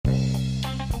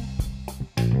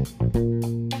Hey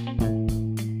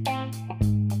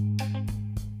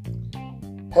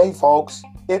folks,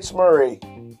 it's Murray,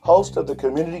 host of the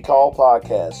Community Call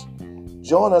podcast.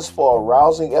 Join us for a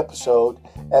rousing episode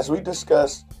as we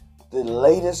discuss the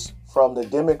latest from the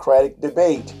Democratic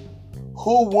debate.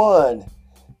 Who won?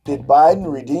 Did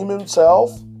Biden redeem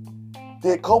himself?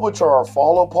 Did Klobuchar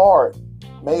fall apart?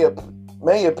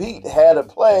 Mayor Pete had a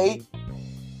play.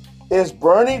 Is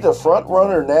Bernie the front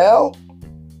runner now?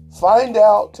 Find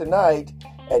out tonight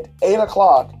at 8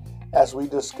 o'clock as we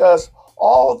discuss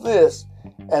all this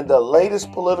and the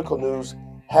latest political news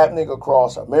happening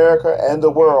across America and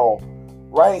the world,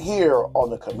 right here on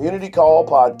the Community Call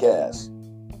podcast.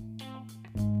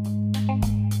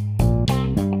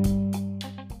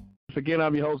 Again,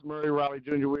 I'm your host, Murray Riley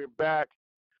Jr. We're back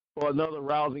for another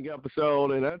rousing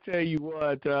episode, and I tell you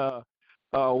what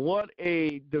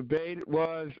a debate it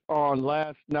was on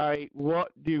last night.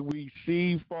 What did we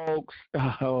see, folks?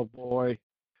 Oh, boy.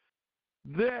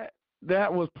 That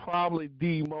was probably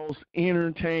the most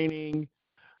entertaining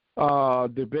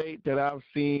debate that I've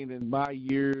seen in my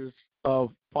years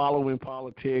of following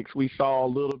politics. We saw a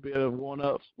little bit of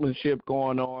one-upsmanship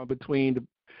going on between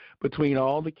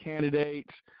all the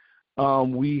candidates.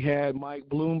 We had Mike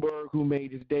Bloomberg, who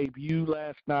made his debut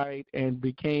last night and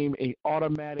became an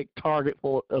automatic target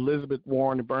for Elizabeth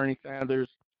Warren and Bernie Sanders.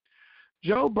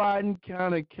 Joe Biden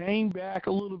kind of came back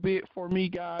a little bit for me,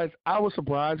 guys. I was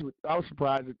surprised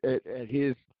at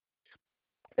his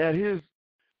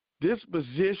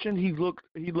disposition. He looked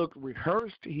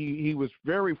rehearsed. He was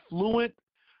very fluent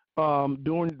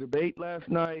during the debate last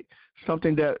night.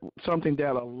 Something that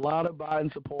a lot of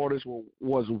Biden supporters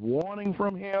was wanting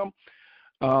from him.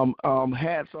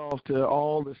 Hats off to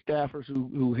all the staffers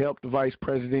who helped the vice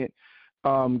president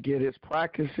get his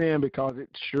practice in, because it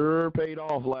sure paid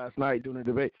off last night during the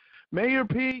debate. Mayor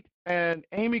Pete and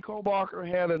Amy Klobuchar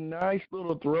had a nice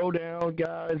little throwdown,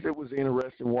 guys. It was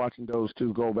interesting watching those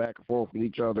two go back and forth with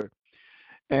each other.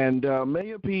 And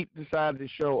Mayor Pete decided to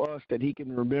show us that he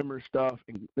can remember stuff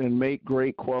and make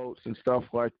great quotes and stuff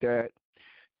like that.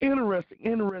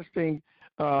 Interesting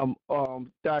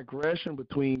digression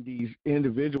between these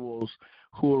individuals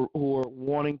who are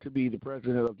wanting to be the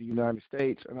president of the United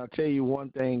States. And I'll tell you one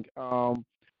thing,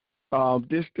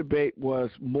 this debate was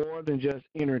more than just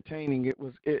entertaining.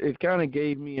 It kind of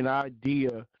gave me an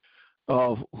idea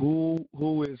of who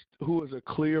is a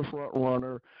clear front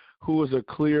runner, who is a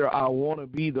clear I want to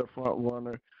be the front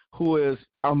runner, who is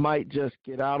I might just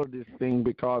get out of this thing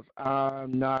because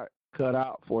I'm not cut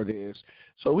out for this.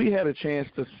 So we had a chance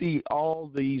to see all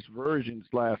these versions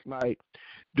last night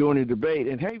during the debate.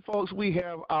 And hey, folks, we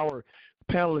have our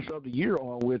panelist of the year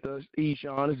on with us.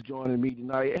 Eshawn is joining me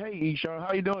tonight. Hey, Eshawn,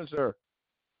 how you doing, sir?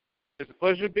 It's a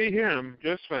pleasure to be here. I'm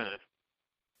just fine.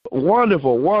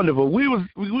 Wonderful. We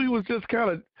was just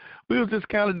kind of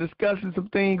discussing some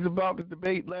things about the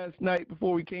debate last night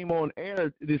before we came on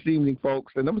air this evening,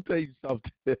 folks. And I'm gonna tell you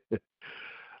something.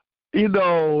 You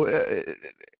know,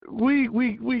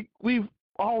 we've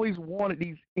always wanted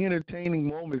these entertaining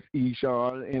moments,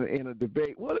 Eshawn, in a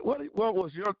debate. What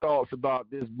was your thoughts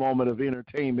about this moment of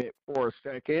entertainment for a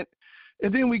second,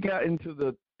 and then we got into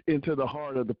the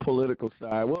heart of the political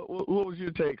side. What was your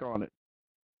take on it?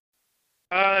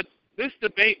 This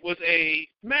debate was a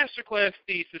masterclass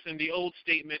thesis in the old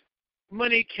statement: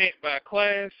 money can't buy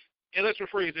class, and let's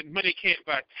rephrase it: money can't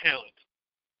buy talent.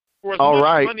 For as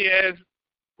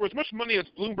much money as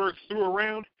Bloomberg threw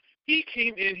around, he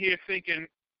came in here thinking,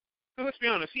 so let's be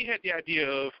honest, he had the idea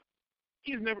of,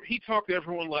 he talked to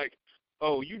everyone like,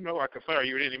 oh, I could fire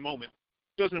you at any moment.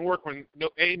 It doesn't work when,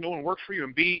 A, no one works for you,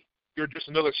 and B, you're just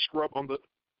another scrub when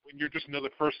you're just another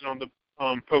person on the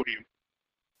podium.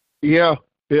 Yeah.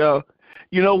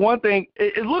 You know, one thing,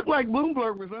 it looked like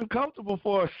Bloomberg was uncomfortable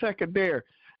for a second there.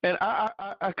 And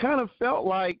I kind of felt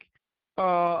like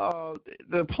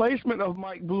the placement of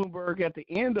Mike Bloomberg at the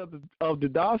end of the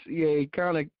dossier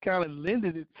kind of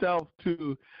lended itself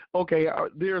to, okay,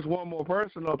 there's one more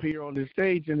person up here on this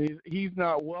stage, and he's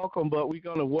not welcome, but we're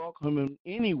going to welcome him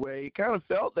anyway. It kind of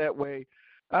felt that way.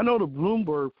 I know the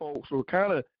Bloomberg folks were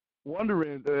kind of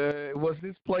wondering, was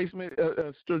this placement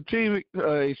a strategic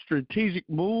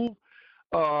move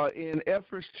in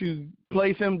efforts to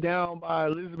place him down by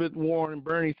Elizabeth Warren and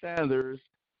Bernie Sanders,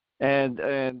 and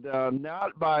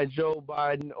not by Joe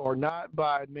Biden or not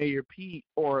by Mayor Pete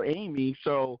or Amy.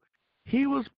 So he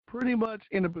was pretty much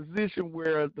in a position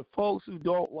where the folks who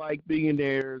don't like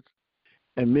billionaires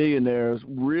and millionaires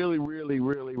really, really,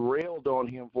 really railed on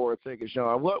him for a second,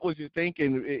 Sean. What was you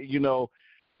thinking? You know,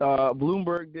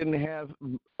 Bloomberg didn't have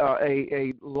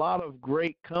a lot of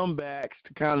great comebacks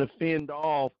to kind of fend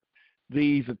off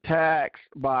these attacks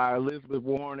by Elizabeth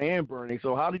Warren and Bernie.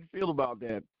 So how did you feel about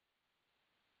that?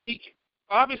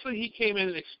 Obviously, he came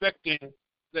in expecting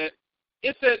that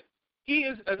he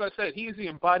is, as I said, he is the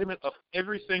embodiment of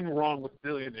everything wrong with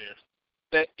billionaires.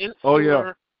 That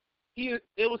insular, I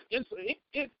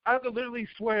could literally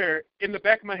swear in the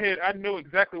back of my head, I know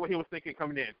exactly what he was thinking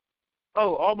coming in.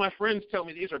 Oh, all my friends tell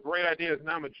me these are great ideas, and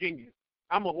I'm a genius.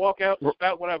 I'm going to walk out and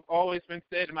spout what I've always been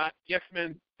said, and my yes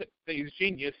men say he's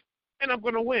genius, and I'm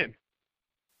going to win.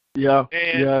 Yeah,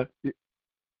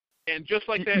 And just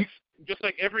like that, just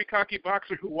like every cocky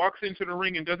boxer who walks into the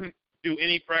ring and doesn't do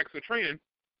any practice or training,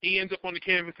 he ends up on the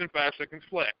canvas in 5 seconds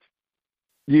flat.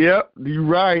 Yep, you're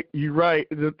right. You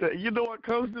know what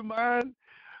comes to mind?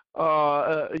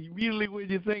 Immediately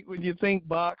when you think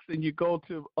boxing, you go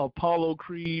to Apollo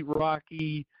Creed,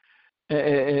 Rocky,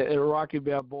 and Rocky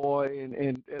Balboa,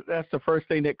 and that's the first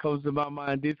thing that comes to my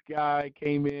mind. This guy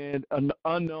came in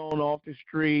unknown off the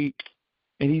street,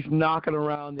 and he's knocking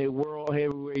around the world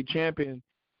heavyweight champion.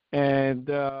 And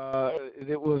the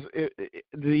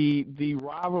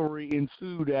rivalry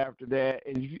ensued after that.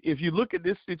 And if you look at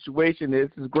this situation, this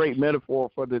is a great metaphor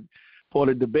for the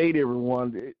debate.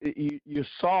 Everyone, you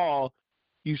saw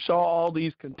all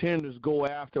these contenders go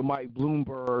after Mike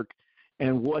Bloomberg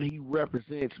and what he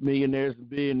represents, millionaires and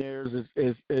billionaires,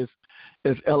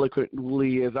 as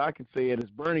eloquently as I can say it, as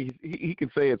Bernie he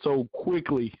can say it so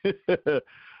quickly.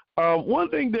 One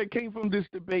thing that came from this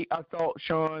debate, I thought,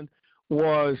 Sean,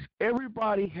 was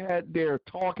everybody had their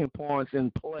talking points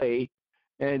in play,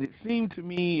 and it seemed to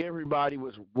me everybody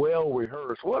was well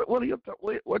rehearsed.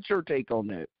 What's your take on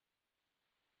that?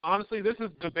 Honestly, this is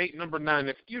debate number 9.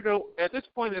 If you know, at this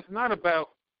point, it's not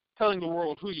about telling the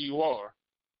world who you are.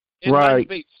 In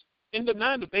the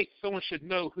 9 debates, someone should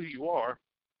know who you are.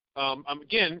 I'm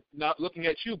again not looking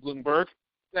at you, Bloomberg.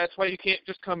 That's why you can't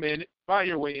just come in, buy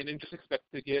your way in, and just expect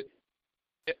to get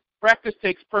it. Practice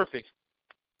takes perfect.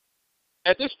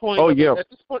 At this point, at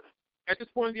this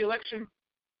point in the election,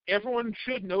 everyone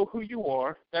should know who you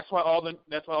are. That's why all the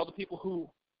people who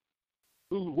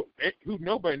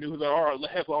nobody knew who they are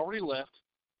have already left.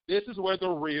 This is where the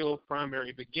real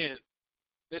primary begins.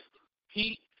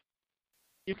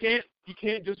 You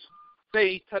can't just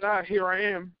say, "Ta-da, here I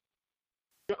am."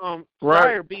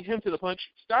 Steyer beat him to the punch.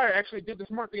 Steyer actually did the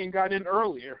smart thing and got in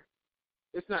earlier.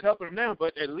 It's not helping him now,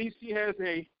 but at least he has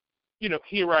a,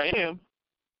 here I am.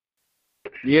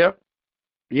 Yeah.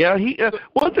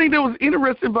 One thing that was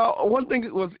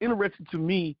interesting to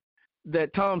me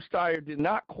that Tom Steyer did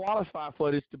not qualify for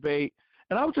this debate,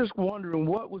 and I was just wondering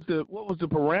what was the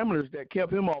parameters that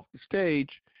kept him off the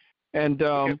stage, and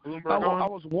I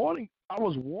was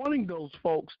wanting those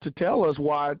folks to tell us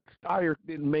why Steyer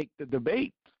didn't make the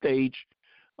debate stage.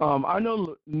 I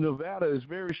know Nevada is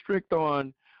very strict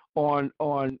on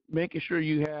making sure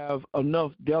you have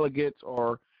enough delegates,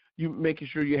 or you making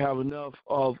sure you have enough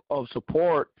of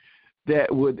support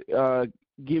that would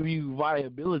give you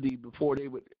viability before they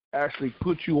would actually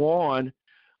put you on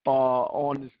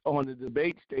the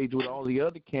debate stage with all the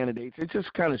other candidates. It's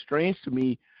just kind of strange to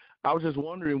me. I was just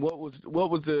wondering what was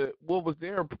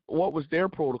their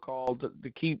protocol to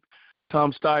keep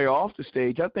Tom Steyer off the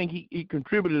stage. I think he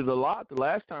contributed a lot the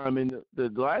last time in the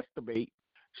last debate.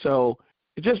 So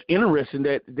it's just interesting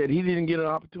that he didn't get an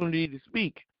opportunity to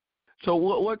speak. So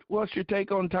what's your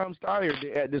take on Tom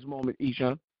Steyer at this moment,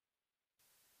 Eshan?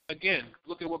 Again,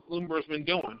 look at what Bloomberg's been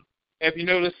doing. Have you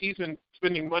noticed he's been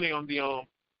spending money on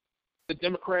the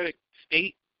Democratic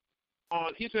state?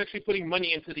 He's been actually putting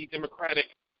money into the Democratic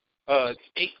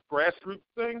state grassroots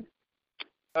thing.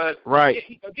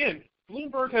 Right. Again,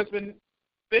 Bloomberg has been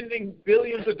spending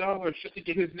billions of dollars just to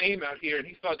get his name out here, and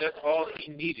he thought that's all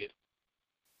he needed.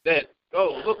 That,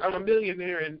 oh, look, I'm a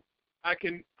millionaire, and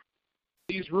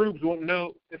these rubes won't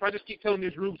know. If I just keep telling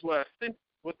these rubes what I think,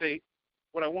 what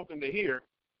I want them to hear,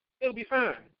 it'll be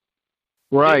fine.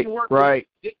 Right.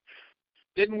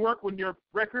 Didn't work when your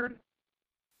record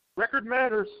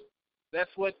matters.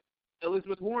 That's what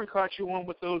Elizabeth Warren caught you on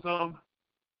with those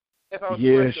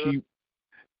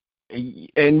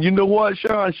and you know what,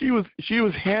 Sean? She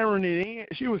was hammering it in.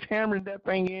 She was hammering that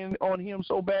thing in on him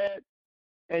so bad,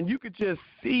 and you could just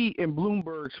see in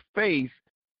Bloomberg's face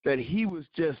that he was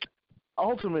just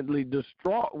ultimately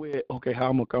distraught with, okay, how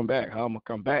I'm gonna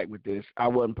come back with this. I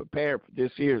wasn't prepared for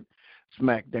this here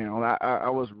smackdown. I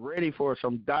was ready for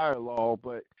some dialogue,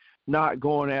 but not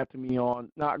going after me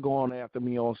on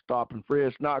stop and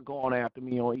frisk, not going after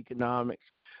me on economics,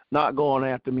 not going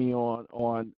after me on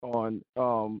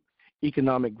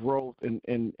economic growth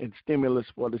and stimulus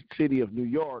for the city of New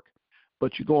York,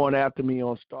 but you're going after me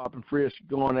on stop and frisk.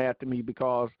 You're going after me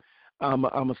because I'm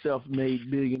a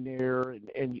self-made millionaire,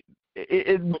 and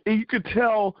you could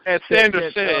tell. As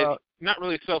Sanders said, not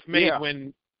really self-made yeah.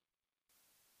 when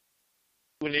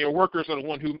your workers are the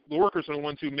ones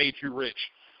who made you rich.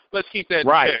 Let's keep that in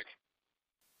check.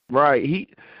 Right.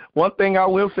 One thing I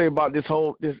will say about this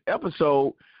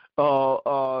episode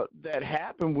that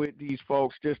happened with these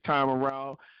folks this time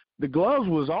around, the gloves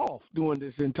was off during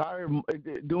this entire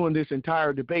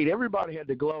debate. Everybody had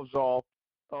the gloves off.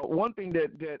 One thing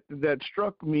that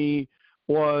struck me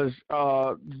was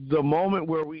the moment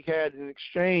where we had an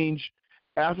exchange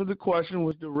after the question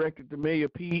was directed to Mayor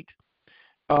Pete.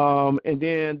 And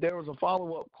then there was a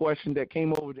follow-up question that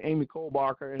came over to Amy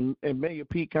Klobuchar, and Mayor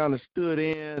Pete kind of stood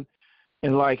in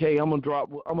and like, hey, I'm gonna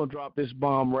drop this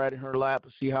bomb right in her lap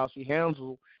and see how she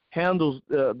handles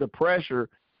the pressure.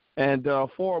 And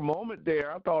for a moment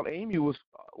there, I thought Amy was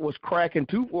cracking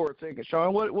too for a second.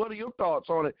 Sean, what are your thoughts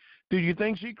on it? Do you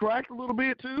think she cracked a little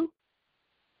bit too?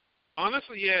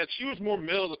 Honestly, yeah, she was more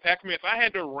middle of the pack. I mean, if I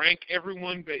had to rank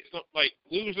everyone based on like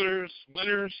losers,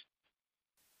 winners.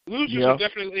 Losers are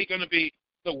definitely going to be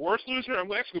the worst loser.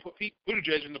 I'm actually going to put Pete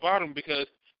Buttigieg in the bottom because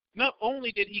not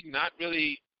only did he not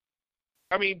really,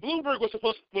 I mean, Bloomberg would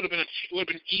have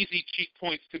been easy cheap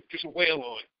points to just wail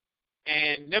on,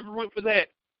 and never went for that.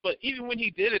 But even when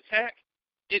he did attack,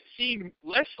 it seemed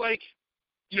less like,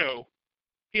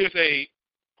 here's a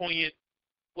poignant,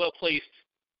 well-placed,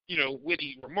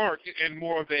 witty remark, and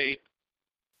more of a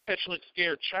petulant,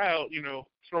 scared child,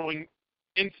 throwing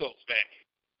insults back.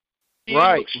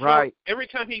 Right. Every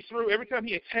time he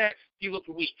attacked, he looked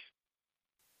weak.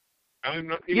 I'm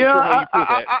not even sure how you put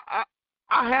that.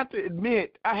 I have to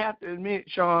admit,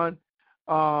 Sean,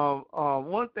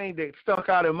 one thing that stuck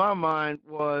out in my mind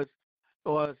was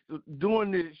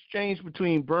during the exchange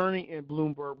between Bernie and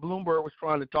Bloomberg. Bloomberg was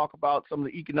trying to talk about some of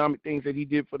the economic things that he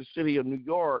did for the city of New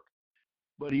York,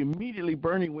 but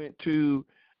Bernie went to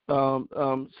some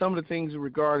of the things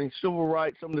regarding civil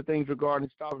rights, some of the things regarding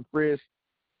stop and frisk,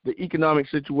 the economic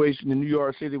situation in New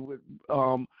York City with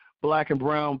black and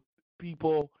brown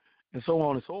people, and so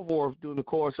on and so forth during the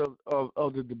course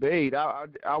of the debate. I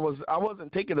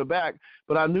wasn't taken aback,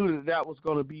 but I knew that was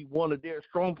going to be one of their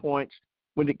strong points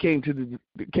when it came to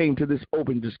this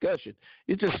open discussion.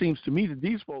 It just seems to me that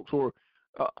these folks were,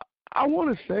 I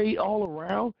want to say all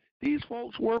around, these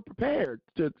folks were prepared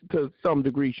to some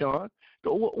degree, Sean.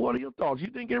 So what are your thoughts?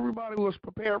 You think everybody was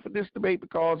prepared for this debate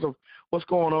because of what's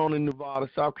going on in Nevada,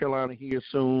 South Carolina here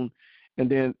soon, and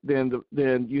then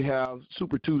you have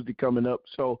Super Tuesday coming up.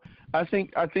 So I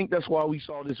think that's why we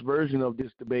saw this version of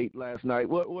this debate last night.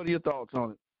 What are your thoughts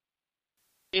on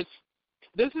it?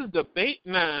 This is debate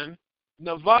 9,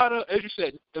 Nevada, as you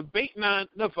said, debate 9,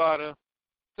 Nevada,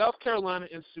 South Carolina,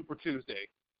 and Super Tuesday.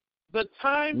 The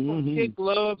time for kid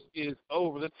gloves is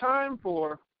over. The time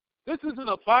for this isn't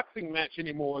a boxing match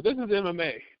anymore. This is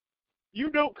MMA. You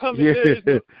don't come in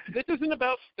there. This isn't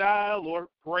about style or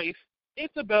grace.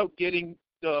 It's about getting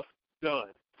stuff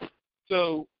done.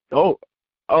 So.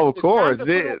 Of course.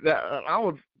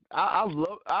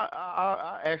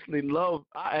 I actually love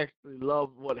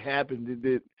what happened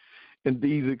in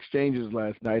these exchanges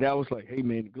last night. I was like, hey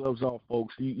man, gloves off,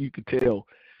 folks. You could tell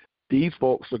these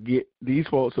folks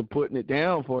are putting it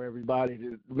down for everybody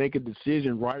to make a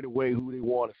decision right away who they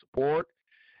want to support,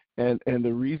 and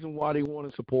the reason why they want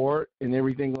to support and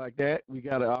everything like that. We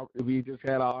just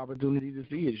had our opportunity to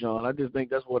see it, Sean. I just think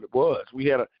that's what it was. We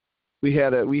had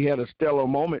a stellar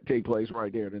moment take place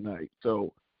right there tonight.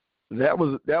 So that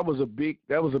was a big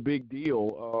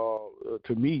deal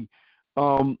to me.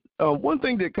 One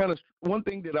thing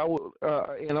that I would,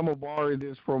 and I'm gonna borrow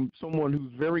this from someone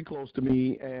who's very close to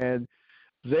me, and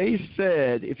they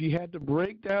said if you had to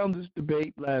break down this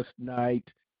debate last night,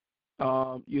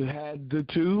 you had the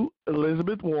two,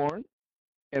 Elizabeth Warren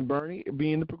and Bernie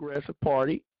being the Progressive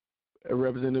Party,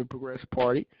 representing the Progressive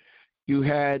Party. You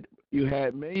had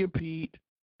Mayor Pete,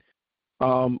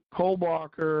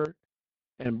 Klobuchar,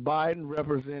 and Biden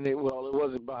represented. Well, it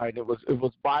wasn't Biden. It was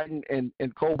Biden and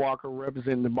Klobuchar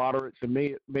representing the moderates, and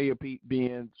Mayor Pete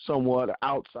being somewhat an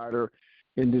outsider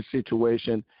in this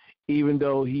situation, even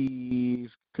though he's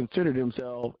considered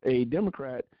himself a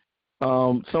Democrat.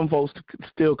 Some folks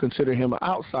still consider him an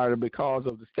outsider because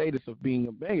of the status of being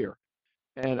a mayor,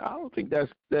 and I don't think that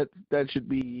should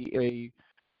be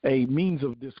a means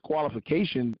of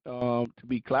disqualification to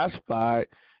be classified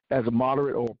as a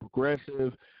moderate or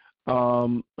progressive.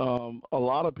 A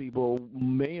lot of people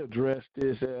may address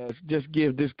this as just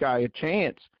give this guy a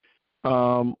chance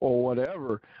or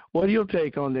whatever. What do you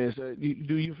take on this?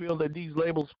 Do you feel that these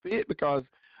labels fit? Because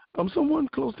someone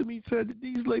close to me said that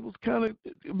these labels kind of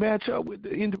match up with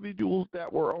the individuals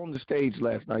that were on the stage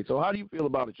last night. So how do you feel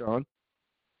about it, Sean?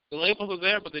 The labels are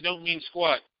there, but they don't mean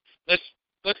squat.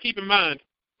 Let's keep in mind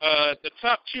the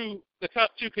top two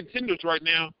contenders right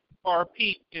now are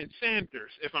Pete and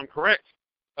Sanders, if I'm correct.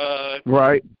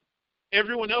 Right.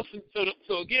 Everyone else,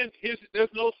 so again, there's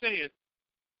no saying.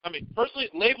 I mean, personally,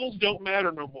 labels don't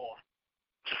matter no more.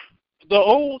 The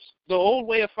old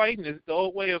way of fighting the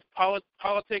old way of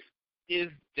politics is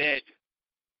dead.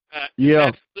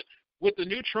 Yeah. With the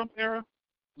new Trump era,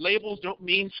 labels don't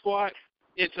mean squat.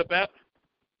 It's about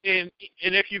and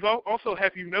if you've also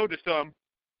have you noticed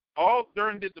all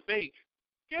during the debate,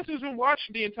 guess who's been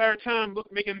watching the entire time,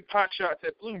 making pot shots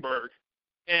at Bloomberg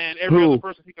and every other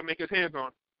person he can make his hands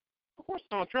on? Of course,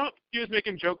 Donald Trump. He was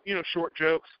making short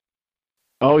jokes.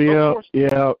 Oh yeah,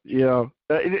 yeah.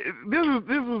 This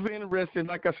was interesting.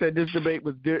 Like I said, this debate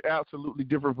was absolutely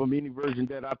different from any version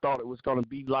that I thought it was going to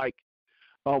be like.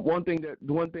 One thing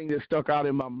that stuck out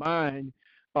in my mind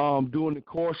during the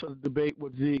course of the debate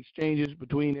was the exchanges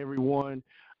between everyone.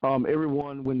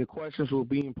 Everyone, when the questions were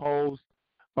being posed,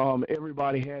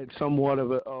 everybody had somewhat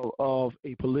of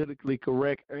a politically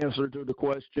correct answer to the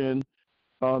question.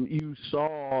 You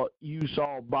saw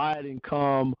Biden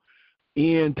come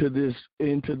into this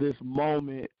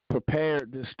moment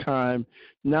prepared this time,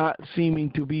 not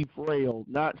seeming to be frail,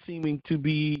 not seeming to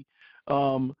be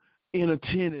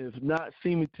inattentive, not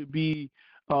seeming to be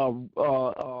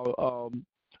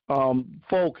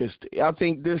focused. I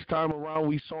think this time around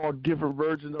we saw a different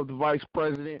version of the vice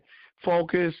president,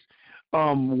 focused,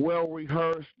 well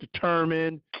rehearsed,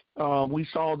 determined. We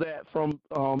saw that from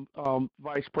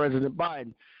Vice President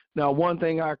Biden. Now, one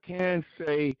thing I can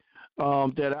say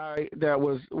that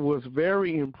was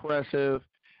very impressive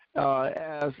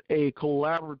as a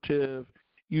collaborative.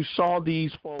 You saw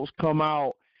these folks come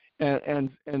out and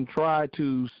try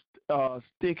to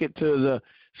stick it to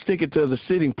the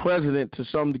sitting president to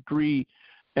some degree,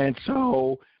 and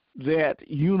so that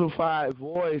unified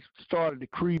voice started to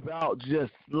creep out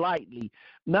just slightly,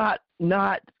 not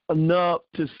enough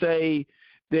to say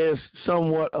there's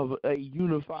somewhat of a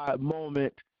unified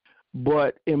moment.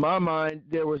 But in my mind,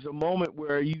 there was a moment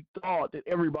where you thought that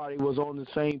everybody was on the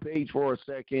same page for a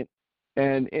second.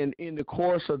 And in the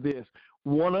course of this,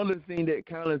 one other thing that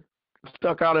kind of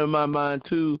stuck out in my mind,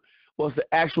 too, was the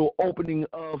actual opening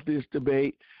of this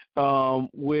debate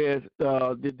with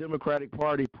the Democratic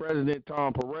Party President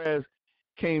Tom Perez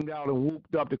came down and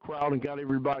whooped up the crowd and got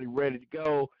everybody ready to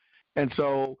go. And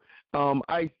so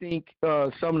I think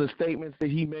some of the statements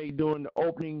that he made during the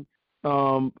opening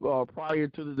prior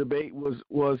to the debate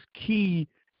was key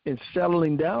in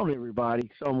settling down everybody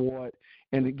somewhat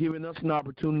and giving us an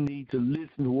opportunity to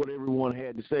listen to what everyone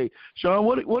had to say. Sean,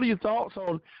 what are your thoughts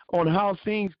on how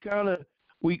things kind of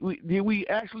did we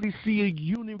actually see a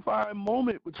unifying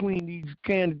moment between these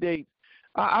candidates?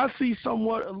 I see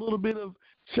somewhat a little bit of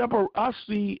I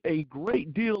see a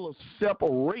great deal of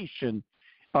separation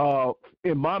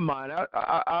in my mind.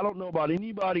 I don't know about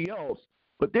anybody else,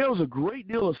 but there was a great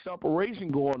deal of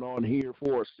separation going on here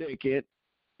for a second,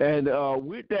 and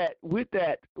with that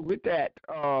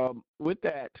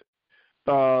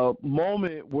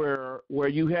moment where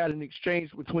you had an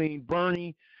exchange between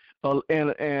Bernie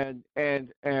and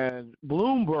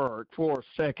Bloomberg for a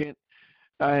second,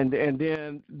 and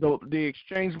then the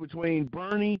exchange between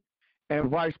Bernie and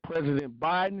Vice President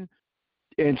Biden,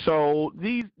 and so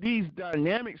these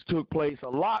dynamics took place a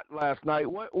lot last night.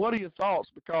 What are your thoughts?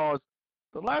 Because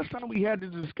the last time we had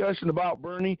this discussion about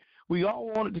Bernie, we all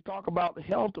wanted to talk about the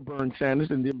health of Bernie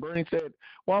Sanders, and then Bernie said,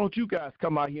 "Why don't you guys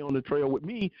come out here on the trail with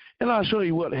me, and I'll show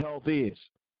you what health is."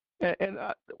 And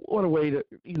what a way to,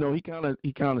 he kind of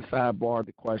sidebarred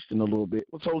the question a little bit.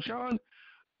 So, Sean,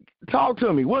 talk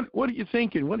to me. What are you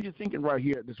thinking? What are you thinking right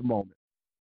here at this moment?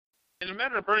 In the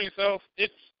matter of Bernie himself,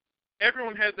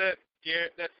 everyone has that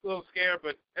little scare,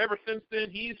 but ever since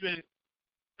then,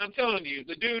 I'm telling you,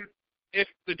 if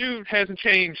the dude hasn't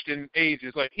changed in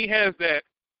ages, like he has that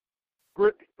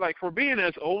grit, like for being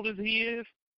as old as he is,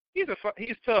 he's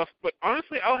tough. But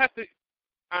honestly,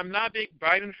 I'm not a big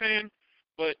Biden fan,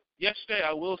 but yesterday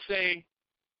I will say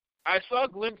I saw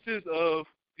glimpses of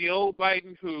the old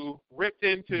Biden who ripped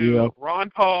into Ron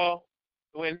Paul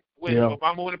when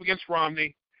Obama went up against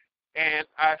Romney, and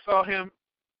I saw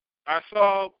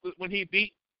when he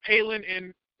beat Palin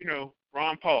and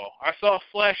Ron Paul. I saw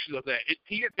flashes of that.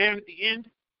 He got down at the end,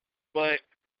 but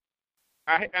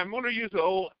I'm going to use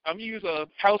a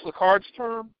House of Cards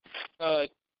term.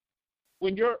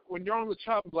 When you're on the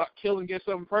chopping block, killing against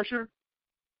some pressure.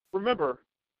 Remember,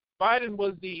 Biden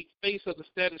was the face of the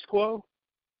status quo.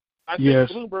 I think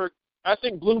I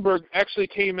think Bloomberg actually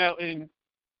came out and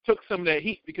took some of that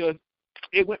heat because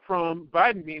it went from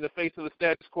Biden being the face of the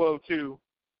status quo to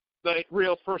the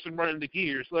real person running the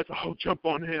gears. Let's all jump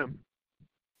on him.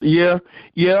 Yeah.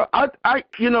 I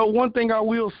one thing I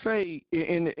will say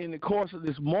in the course of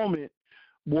this moment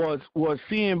was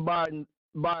seeing Biden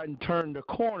turn the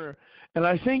corner, and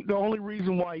I think the only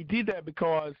reason why he did that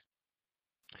because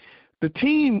the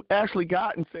team actually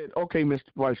got and said, "Okay, Mr.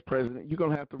 Vice President, you're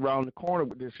gonna have to round the corner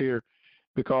with this here,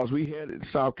 because we headed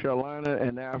to South Carolina,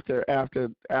 and after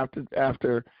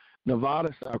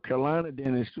Nevada, South Carolina,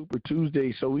 then it's Super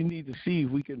Tuesday. So we need to see if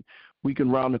we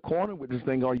can round the corner with this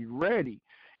thing. Are you ready?"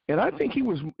 And I think he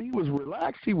was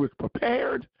relaxed. He was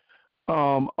prepared.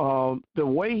 The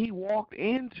way he walked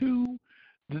into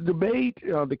the debate,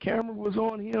 the camera was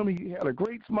on him. He had a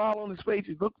great smile on his face.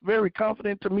 He looked very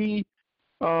confident to me.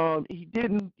 He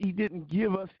didn't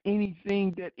give us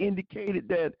anything that indicated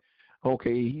that,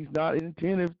 okay, he's not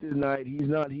inattentive tonight. He's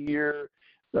not here.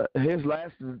 His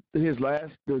last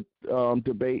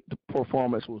debate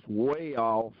performance was way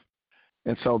off,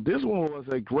 and so this one was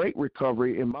a great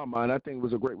recovery in my mind. I think it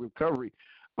was a great recovery.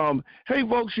 Hey,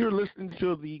 folks, you're listening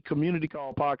to the Community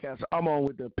Call podcast. I'm on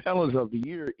with the panelists of the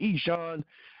year, Eshawn,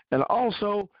 and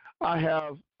also I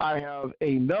have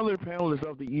another panelist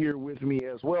of the year with me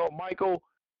as well, Michael.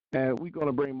 And we're going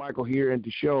to bring Michael here into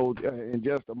the show in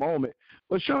just a moment.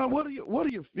 But Sean, what are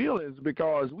your feelings?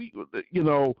 Because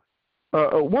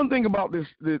one thing about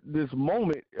this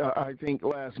moment, I think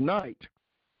last night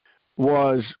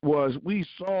was we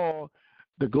saw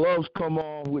the gloves come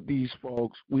off with these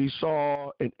folks. We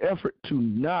saw an effort to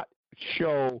not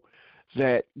show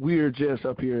that we're just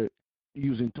up here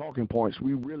using talking points.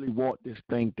 We really want this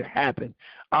thing to happen.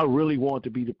 I really want to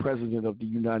be the president of the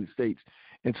United States.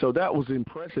 And so that was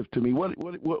impressive to me.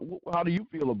 How do you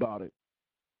feel about it?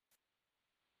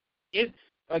 It's,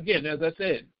 again, as I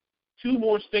said, 2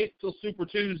 more states till Super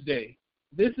Tuesday.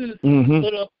 This is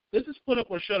put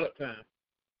up or shut up time.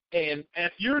 And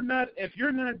if you're not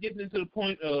getting into the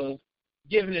point of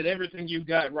giving it everything you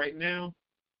got right now,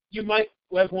 you might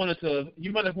have wanted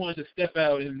to step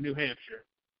out in New Hampshire,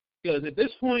 because at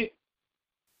this point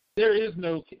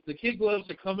the kid gloves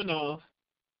are coming off.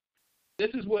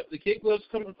 This is what the kid gloves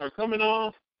are coming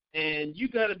off, and you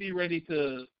got to be ready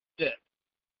to step.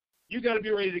 You got to be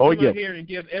ready to come out here and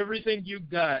give everything you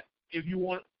got if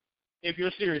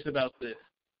you're serious about this.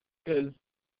 And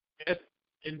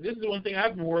this is one thing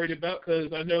I've been worried about,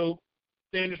 because I know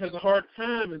Sanders has a hard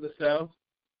time in the South.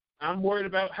 I'm worried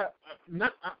about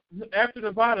after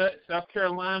Nevada, South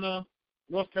Carolina,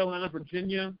 North Carolina,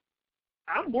 Virginia.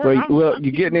 I'm worried. I'm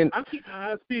keeping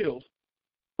my eyes peeled.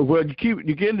 Well, you're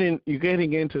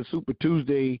getting into Super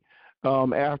Tuesday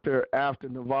after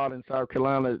Nevada and South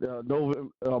Carolina.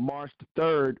 March the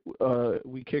 3rd,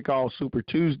 we kick off Super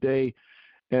Tuesday,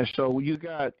 and so you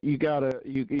have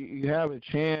a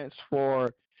chance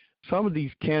for some of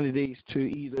these candidates to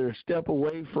either step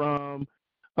away from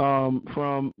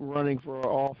running for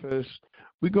office.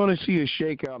 We're going to see a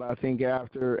shakeout, I think,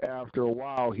 after a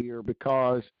while here,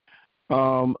 because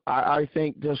I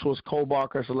think this was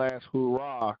Kobach's last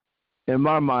hurrah. In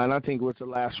my mind, I think it was the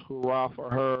last hurrah for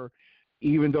her,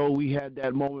 even though we had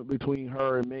that moment between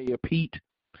her and Mayor Pete.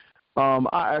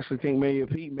 I actually think Mayor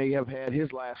Pete may have had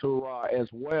his last hurrah as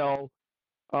well.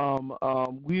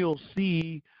 We'll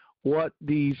see what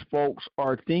these folks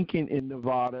are thinking in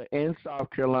Nevada and South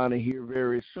Carolina here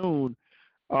very soon.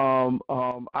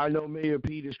 I know Mayor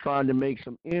Pete is trying to make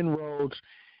some inroads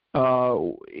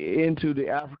into the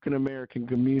African American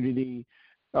community.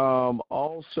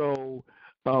 Also,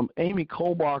 Amy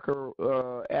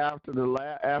Klobuchar,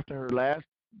 after her last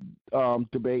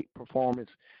debate performance,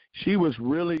 she was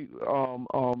really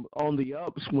on the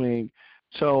upswing.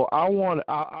 So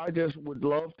I just would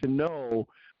love to know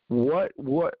what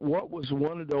was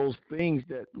one of those things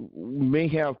that may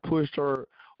have pushed her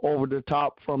over the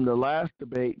top from the last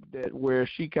debate, where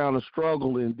she kind of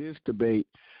struggled in this debate.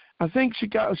 I think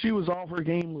she was off her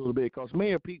game a little bit, because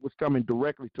Mayor Pete was coming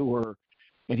directly to her,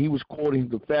 and he was quoting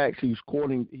the facts. He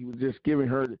was just giving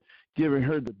her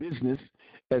the business,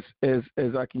 as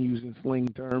I can use in slang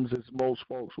terms, as most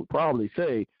folks would probably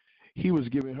say. He was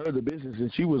giving her the business,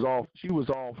 and she was off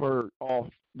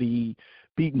the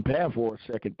beaten path for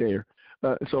a second there.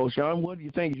 So, Sean, what do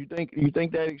you think? You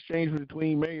think that exchange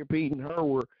between Mayor Pete and her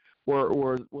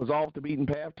was off the beaten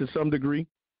path to some degree?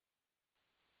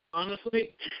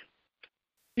 Honestly,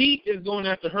 Pete is going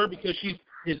after her because she's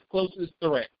his closest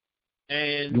threat.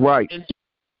 And right.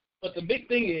 But the big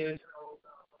thing is,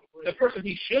 the person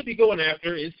he should be going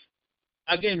after is,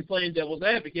 again, playing devil's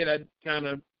advocate. I kind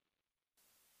of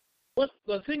what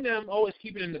the thing that I'm always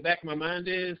keeping in the back of my mind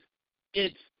is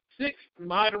it's 6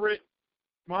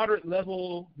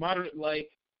 moderate-like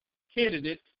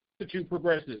candidates to 2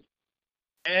 progressives.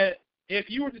 And if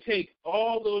you were to take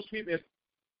all those people, if,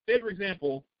 say, for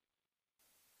example,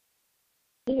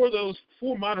 4 of those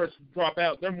 4 moderates drop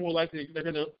out, they're more likely they're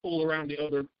going to pull around the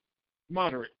other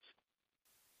moderates.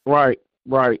 Right.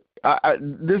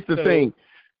 This is the thing.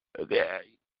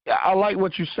 I like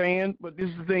what you're saying, but this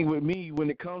is the thing with me when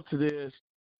it comes to this,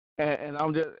 and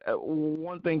I'm just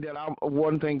one thing that I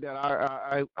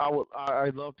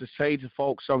love to say to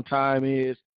folks sometime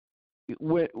is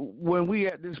when we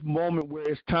at this moment where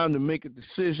it's time to make a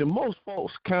decision, most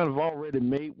folks kind of already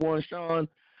made one, Sean.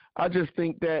 I just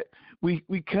think that we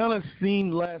kind of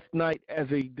seen last night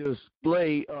as a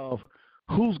display of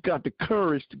who's got the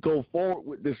courage to go forward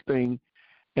with this thing,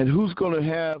 and who's going to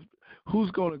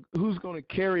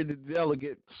carry the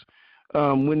delegates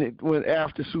when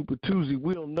after Super Tuesday.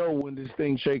 We'll know when this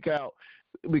thing shake out,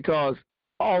 because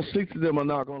all 6 of them are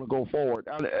not going to go forward.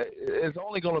 It's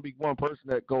only going to be one person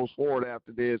that goes forward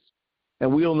after this,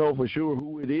 and we'll know for sure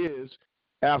who it is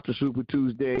after Super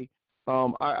Tuesday.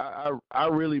 I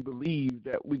really believe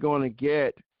that we're going to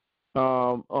get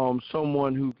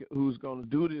someone who's going to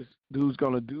do this,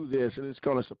 and it's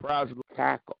going to surprise us.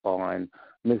 Attack on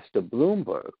Mr.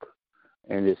 Bloomberg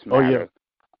in this matter. Oh, yeah.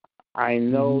 I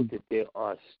know that there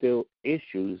are still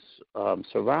issues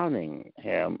surrounding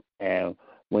him and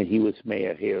when he was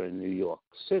mayor here in New York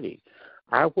City.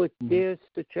 I would dare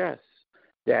suggest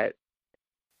that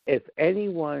if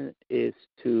anyone is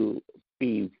to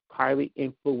be highly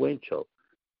influential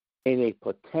in a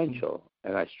potential,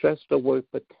 and I stress the word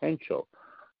potential,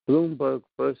 Bloomberg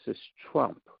versus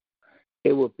Trump,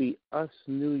 it would be us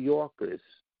New Yorkers,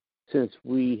 since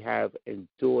we have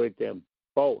endured them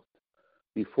both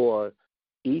before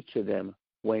each of them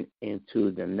went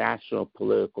into the national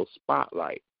political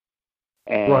spotlight.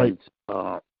 And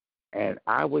and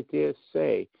I would dare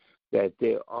say that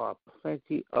there are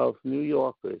plenty of New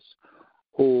Yorkers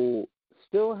who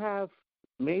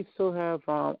may still have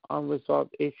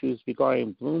unresolved issues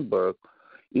regarding Bloomberg,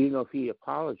 even if he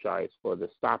apologized for the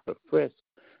stop and frisk.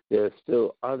 There are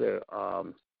still other,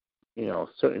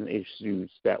 certain issues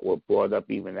that were brought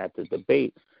up even at the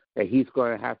debate that he's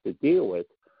going to have to deal with,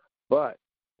 but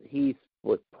he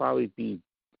would probably be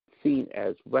seen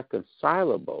as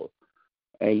reconcilable,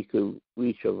 and you could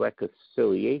reach a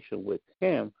reconciliation with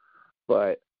him.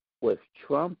 But with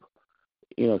Trump,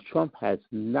 Trump has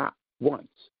not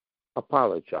once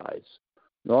apologized,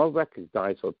 nor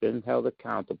recognized or been held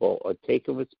accountable or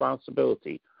taken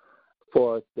responsibility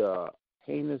for the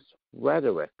heinous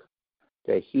rhetoric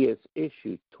that he has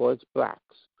issued towards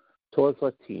blacks, towards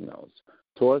Latinos,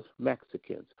 towards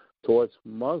Mexicans, towards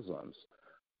Muslims,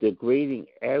 degrading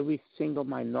every single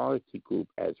minority group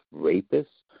as rapists,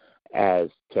 as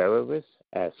terrorists,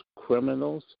 as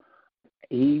criminals.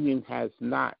 He even has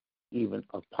not even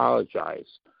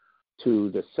apologized to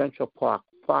the Central Park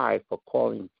Five for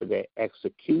calling for their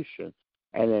execution,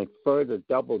 and then further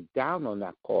doubled down on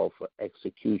that call for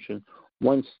execution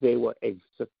once they were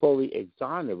fully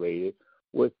exonerated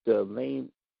with the lame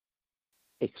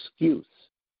excuse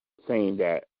saying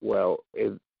that, well,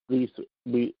 at least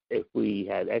if we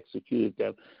had executed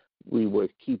them, we would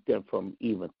keep them from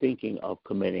even thinking of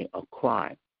committing a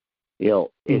crime.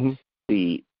 It's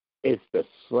the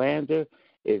slander,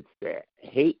 it's the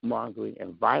hate mongering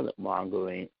and violent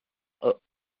mongering,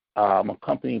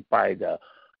 accompanied by the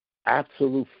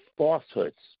absolute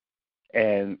falsehoods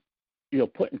and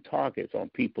putting targets on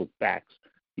people's backs.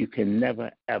 You can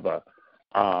never ever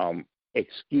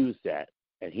excuse that,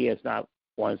 and he has not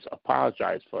once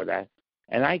apologized for that.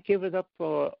 And I give it up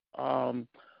for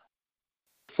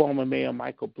former Mayor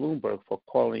Michael Bloomberg for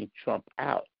calling Trump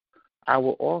out. I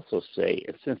will also say,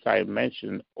 since I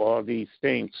mentioned all these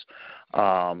things,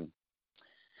 that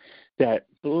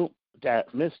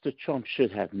Mr. Trump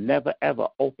should have never, ever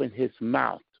opened his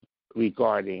mouth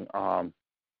regarding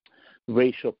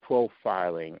racial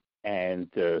profiling and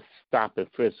stop and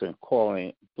frisk and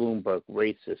calling Bloomberg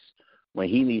racist when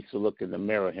he needs to look in the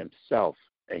mirror himself.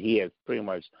 And he has pretty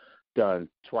much done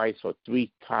 2 or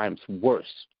 3 times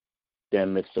worse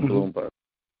than Mr. Bloomberg.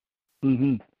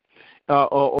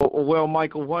 Well,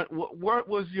 Michael, what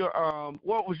was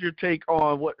your take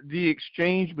on the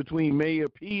exchange between Mayor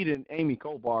Pete and Amy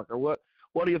Klobuchar? What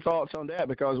are your thoughts on that?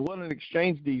 Because what an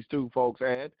exchange these two folks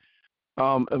had.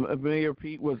 Mayor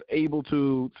Pete was able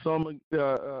to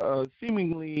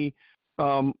seemingly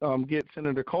get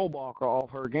Senator Klobuchar off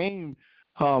her game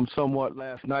somewhat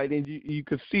last night, and you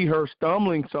could see her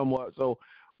stumbling somewhat. So,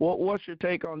 what's your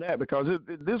take on that? Because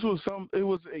it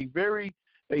was a very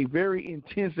a very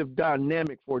intensive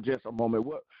dynamic for just a moment.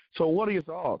 What are your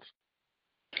thoughts?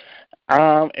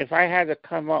 If I had to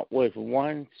come up with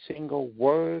one single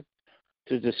word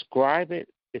to describe it,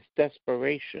 it's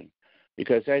desperation.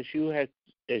 Because as you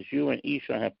and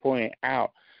Isha have pointed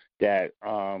out, that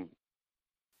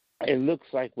it looks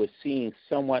like we're seeing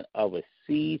somewhat of a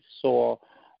seesaw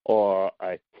or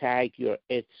a tag your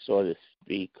it, so to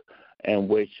speak, in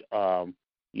which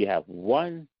you have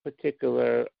one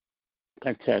particular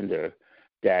contender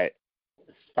that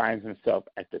finds himself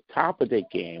at the top of the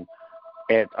game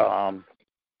help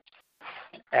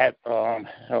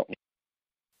me.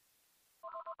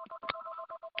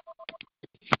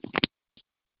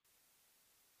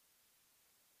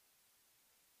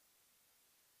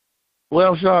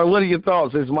 Well, Sean, what are your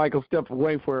thoughts? As Michael stepped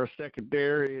away for a second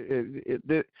there.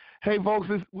 Hey, folks,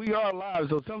 we are live,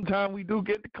 so sometimes we do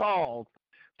get the calls.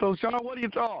 So, Sean, what are your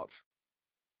thoughts?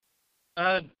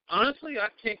 Honestly, I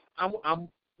can't. I'm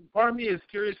part of me is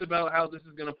curious about how this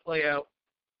is going to play out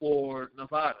for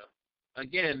Nevada.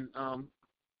 Again,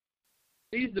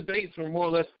 these debates were more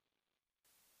or less.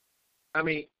 I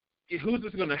mean, who's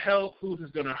this going to help? Who's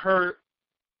this going to hurt?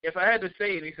 If I had to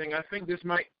say anything, I think this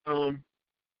might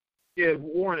give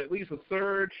Warren at least a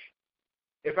surge.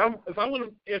 If I were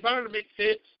to make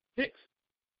picks,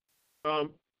 I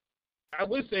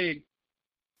would say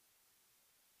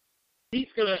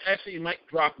Pete's gonna actually might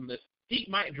drop in this. Pete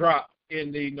might drop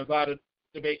in the Nevada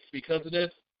debates because of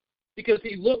this, because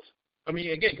he looks. I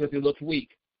mean, again, because he looks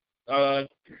weak.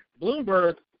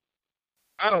 Bloomberg,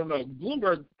 I don't know.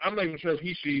 Bloomberg, I'm not even sure if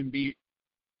he should even be.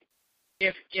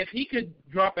 If he could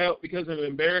drop out because of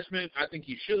embarrassment, I think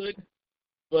he should.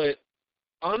 But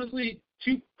honestly,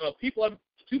 two people I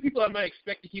might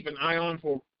expect to keep an eye on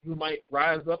for who might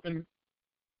rise up in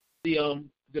the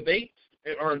debates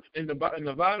or in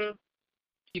Nevada.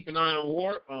 Keep an eye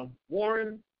on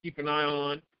Warren. Keep an eye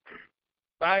on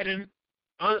Biden.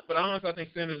 But honestly, I think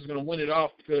Sanders is going to win it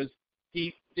off because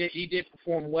he did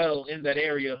perform well in that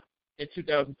area in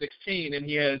 2016, and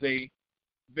he has a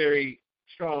very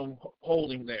strong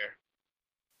holding there.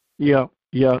 Yeah,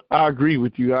 I agree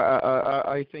with you.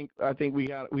 I think we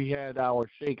had our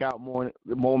shakeout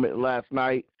moment last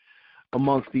night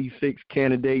amongst these 6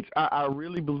 candidates. I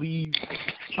really believe.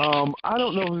 I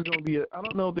don't know if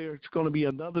there's going to be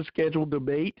another scheduled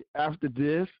debate after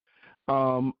this.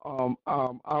 I'm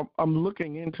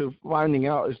looking into finding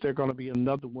out is there going to be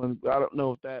another one. I don't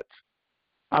know if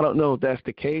that's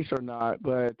the case or not.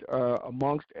 But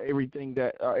amongst everything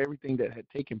that had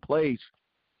taken place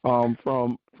from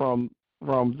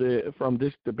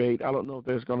this debate, I don't know if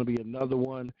there's going to be another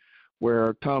one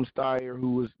where Tom Steyer,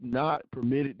 who was not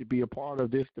permitted to be a part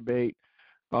of this debate,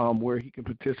 where he can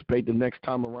participate the next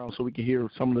time around so we can hear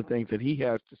some of the things that he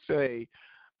has to say.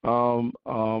 I'm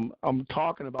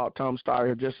talking about Tom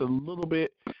Steyer just a little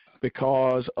bit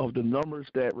because of the numbers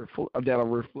that are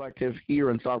reflective here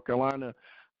in South Carolina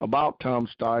about Tom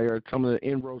Steyer, some of the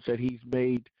inroads that he's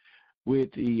made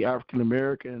with the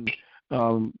African-American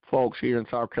folks here in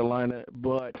South Carolina.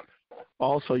 But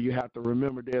also you have to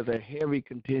remember there's a heavy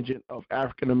contingent of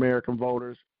African-American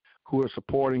voters who are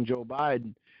supporting Joe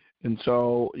Biden. And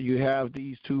so you have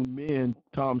these two men,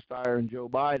 Tom Steyer and Joe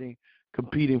Biden,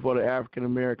 competing for the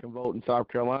African-American vote in South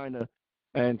Carolina.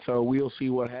 And so we'll see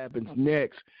what happens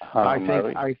next.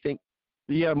 I think,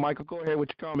 yeah, Michael, go ahead with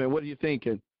your comment. What are you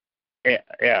thinking?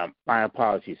 Yeah, my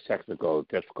apologies, technical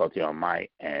difficulty on my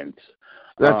end.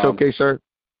 That's okay, sir.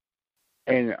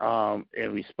 And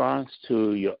in response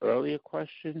to your earlier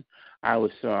question, I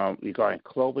was regarding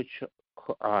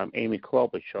Amy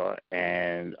Klobuchar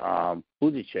and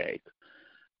Buttigieg.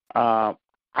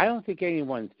 I don't think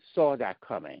anyone saw that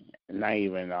coming, not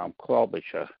even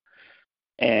Klobuchar.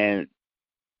 And,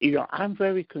 I'm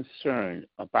very concerned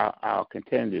about our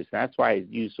contenders. That's why I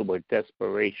use the word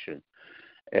desperation,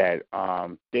 that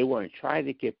they want to try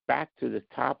to get back to the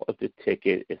top of the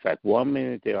ticket. It's like 1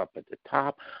 minute they're up at the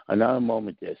top, another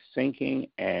moment they're sinking,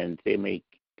 and they may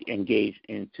engage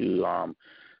into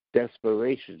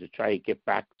desperation to try to get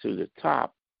back to the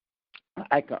top.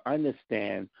 I can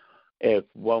understand if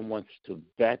one wants to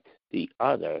vet the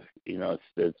other,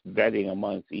 it's vetting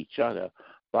amongst each other,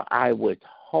 but I would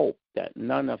hope that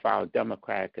none of our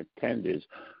Democratic contenders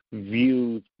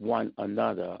viewed one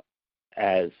another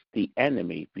as the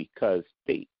enemy, because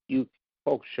you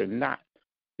folks should not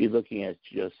be looking at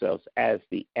yourselves as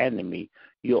the enemy.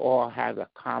 You all have a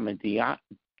common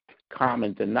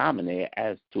denominator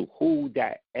as to who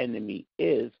that enemy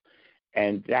is,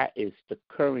 and that is the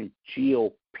current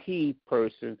GOP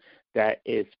person that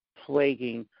is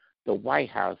plaguing the White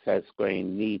House. That's going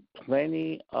to need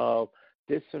plenty of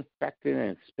disinfectant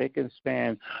and spick and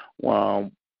span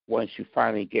once you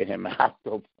finally get him out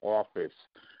of office.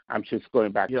 I'm just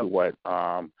going back to what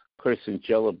Kirsten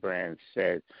Gillibrand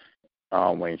said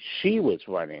when she was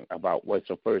running about what's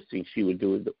the first thing she would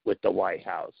do with the White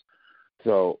House.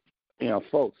 So,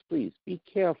 folks, please be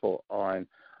careful on,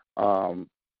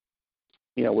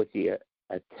 with the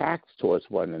attacks towards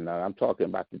one another. I'm talking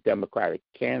about the Democratic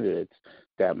candidates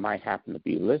that might happen to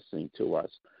be listening to us.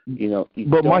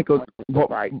 But Michael,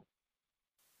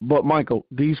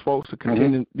 these folks are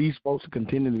continuing. These folks are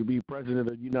continuing to be president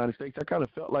of the United States. I kind of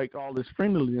felt like all this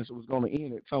friendliness was going to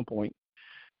end at some point.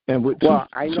 And with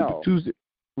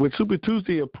Super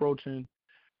Tuesday approaching,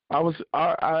 I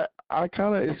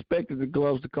kind of expected the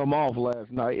gloves to come off last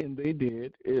night, and they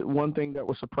did. One thing that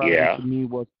was surprising to me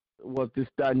was this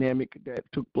dynamic that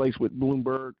took place with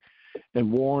Bloomberg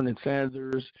and Warren and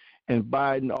Sanders and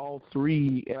Biden. All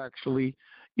three actually,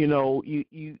 you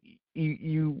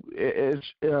as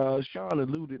Sean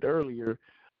alluded earlier,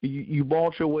 you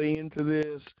bought your way into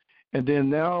this, and then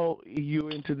now you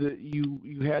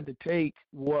had to take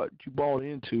what you bought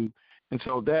into, and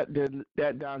so that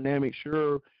dynamic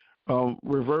sure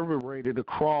reverberated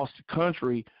across the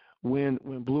country when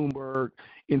Bloomberg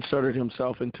inserted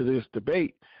himself into this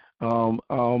debate. I'm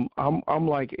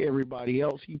like everybody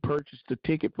else. He purchased the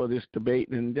ticket for this debate,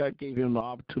 and that gave him the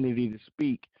opportunity to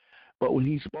speak. But when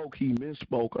he spoke, he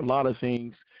misspoke a lot of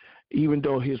things, even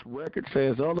though his record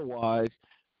says otherwise.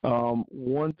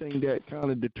 One thing that kind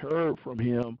of deterred from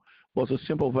him was a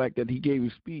simple fact that he gave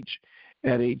a speech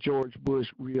at a George Bush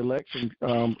reelection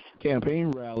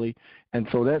campaign rally, and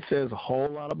so that says a whole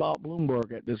lot about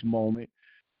Bloomberg at this moment.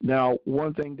 Now,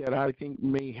 one thing that I think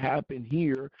may happen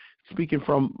here, speaking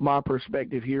from my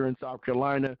perspective here in South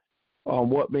Carolina,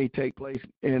 what may take place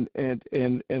in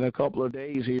a couple of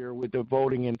days here with the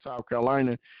voting in South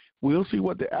Carolina, we'll see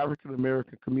what the African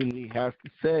American community has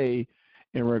to say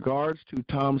in regards to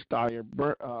Tom Steyer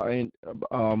and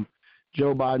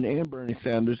Joe Biden and Bernie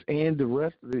Sanders and the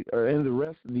rest of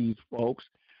these folks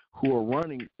who are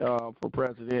running for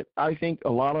president. I think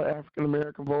a lot of African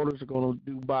American voters are going to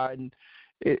do Biden.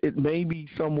 It may be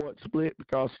somewhat split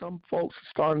because some folks are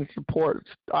starting to support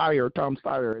Tom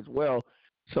Steyer as well.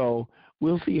 So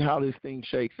we'll see how this thing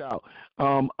shakes out.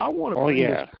 I want to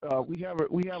we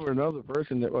have another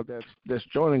person that's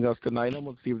joining us tonight. I'm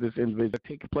going to see if this individual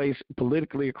taking place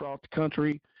politically across the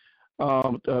country.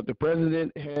 The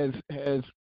president has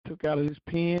took out of his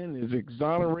pen, is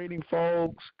exonerating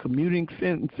folks, commuting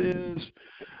sentences.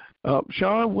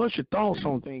 Sean, what's your thoughts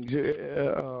on things?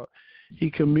 He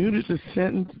commuted the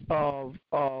sentence of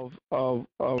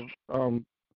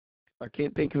I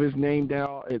can't think of his name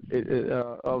now.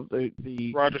 Of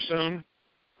the Roger Stone.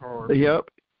 Yep,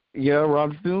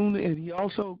 Roger Stone, and he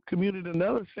also commuted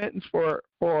another sentence for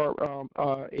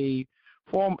a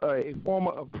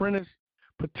former apprentice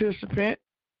participant.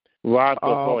 Robert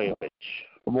Gorsuch.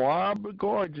 Robert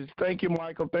Gorsuch. Thank you,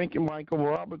 Michael.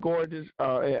 Robert Gorsuch.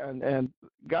 And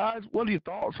guys, what are your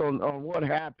thoughts on what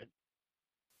happened?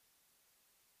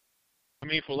 I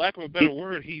mean, for lack of a better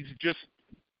word, he's just,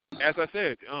 as I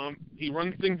said, he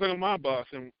runs things like a mob boss.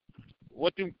 And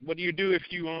what do you do if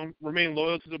you remain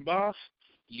loyal to the boss?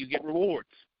 You get rewards.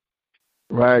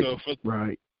 Right.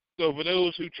 So for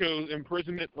those who chose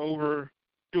imprisonment over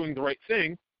doing the right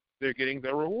thing, they're getting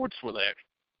their rewards for that.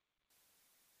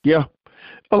 Yeah,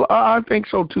 well, I think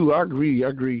so too. I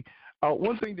agree.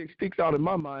 One thing that sticks out in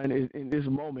my mind is in this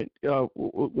moment,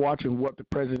 watching what the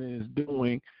president is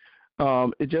doing.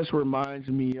 It just reminds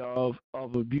me of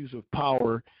abuse of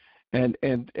power, and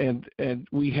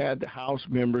we had the House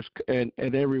members and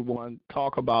everyone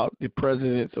talk about the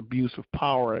president's abuse of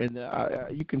power, and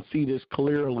you can see this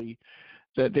clearly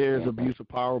that there's abuse of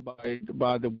power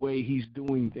by the way he's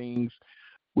doing things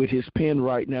with his pen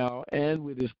right now and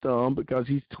with his thumb, because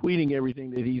he's tweeting everything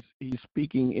that he's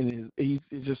speaking he's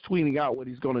just tweeting out what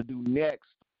he's going to do next.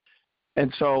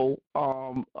 And so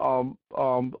the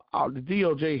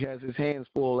DOJ has his hands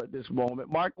full at this moment.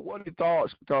 Michael, what are your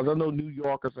thoughts? Because I know New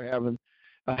Yorkers are having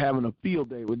a field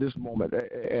day with this moment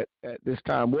at this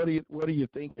time. What are you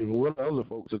thinking? What other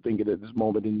folks are thinking at this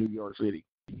moment in New York City?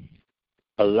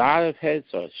 A lot of heads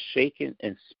are shaking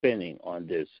and spinning on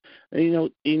this.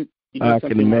 I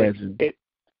can imagine.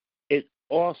 It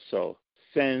also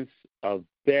sends a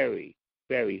very,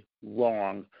 very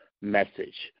wrong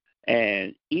message.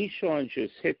 And Eshawn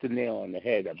just hit the nail on the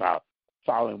head about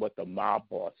following what the mob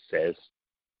boss says.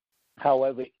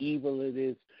 However evil it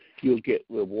is, you'll get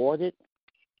rewarded.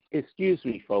 Excuse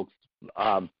me, folks.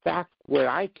 Back where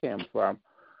I came from,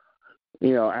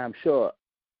 I'm sure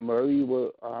Murray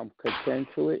will contend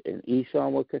to it, and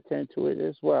Eshawn will contend to it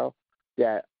as well.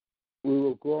 that we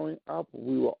were growing up,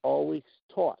 we were always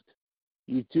taught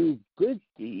you do good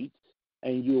deeds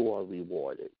and you are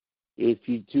rewarded. If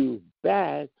you do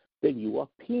bad, then you are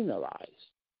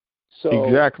penalized. So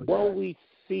exactly. What we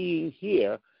see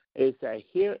here is that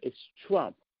here is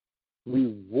Trump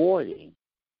rewarding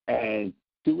and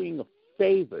doing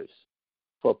favors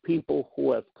for people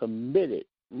who have committed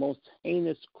most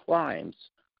heinous crimes,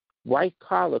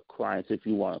 white-collar crimes, if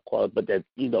you want to call it, but that,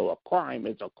 a crime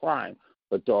is a crime,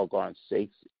 for doggone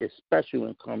sakes, especially when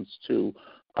it comes to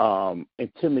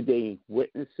intimidating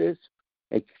witnesses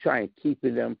and trying to keep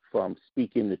them from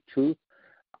speaking the truth,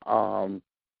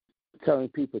 telling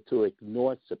people to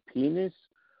ignore subpoenas,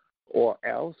 or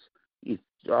else you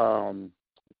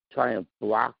try and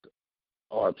block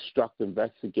or obstruct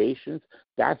investigations.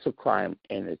 That's a crime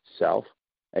in itself,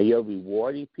 and you're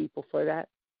rewarding people for that.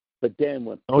 But then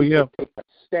when people take a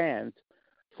stand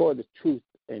for the truth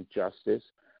and justice,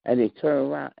 and they turn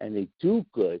around and they do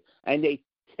good, and they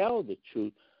tell the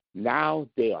truth, now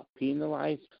they are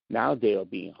penalized. Now they are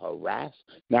being harassed.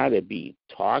 Now they're being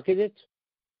targeted.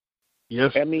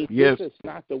 Yes. I mean, this is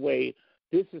not the way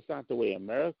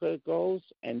America goes,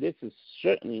 and this is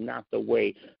certainly not the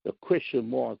way the Christian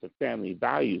morals and family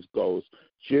values goes.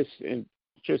 Just in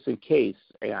case,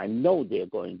 and I know they're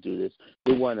going to do this,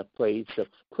 they want to play the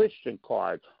Christian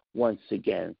card once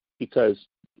again, because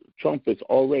Trump has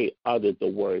already uttered the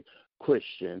word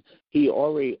Christian. He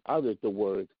already uttered the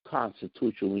word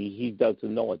constitutional. He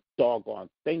doesn't know a doggone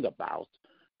thing about,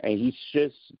 and he's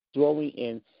just throwing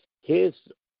in his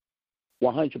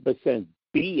 100%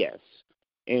 BS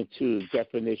into the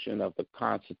definition of the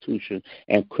Constitution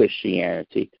and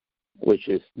Christianity, which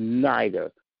is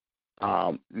neither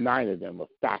of them are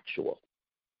factual.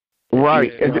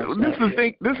 Right. And this is the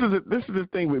thing. This is the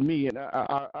thing with me, and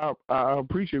I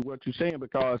appreciate what you're saying,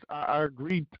 because I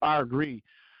agree.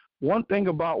 One thing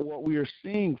about what we are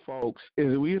seeing, folks,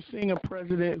 is we are seeing a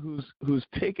president who's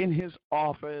taken his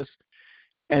office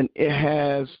and it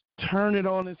has turned it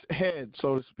on its head,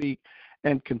 so to speak,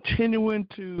 and continuing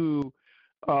to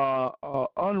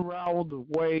unravel the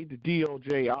way the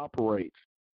DOJ operates,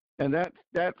 and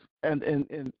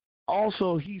and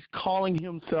also he's calling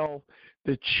himself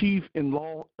the chief in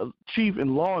law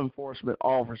enforcement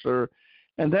officer,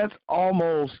 and that's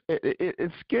almost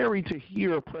it's scary to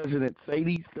hear a president say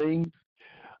these things.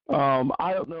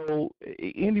 I don't know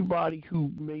anybody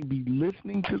who may be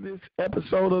listening to this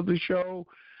episode of the show.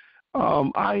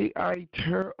 I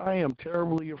am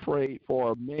terribly afraid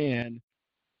for a man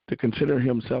to consider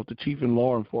himself the chief in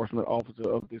law enforcement officer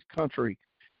of this country,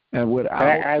 and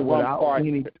without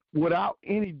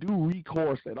any due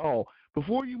recourse at all.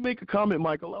 Before you make a comment,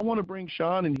 Michael, I want to bring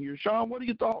Sean in here. Sean, what are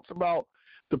your thoughts about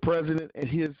the president and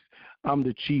his "I'm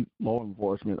the chief law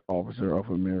enforcement officer of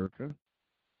America"?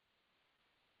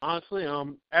 Honestly,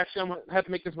 actually, I'm gonna have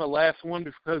to make this my last one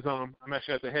because I'm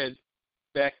actually have to head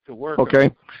back to work. Okay.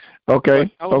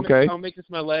 I'll make this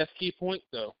my last key point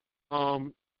though.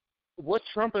 What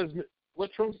Trump's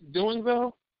doing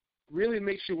though really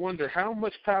makes you wonder how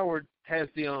much power has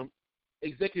the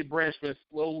executive branch been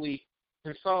slowly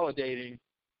consolidating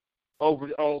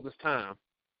over all this time.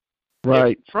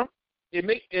 Right. Trump has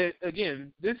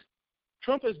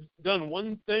done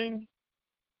one thing.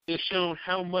 It's shown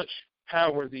how much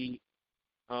power the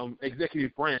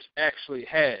executive branch actually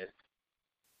has.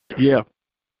 Yeah.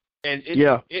 And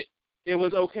it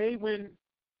was okay when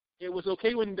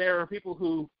there are people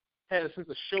who had a sense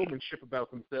of showmanship about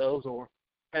themselves or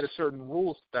had a certain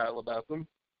rule style about them,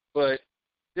 but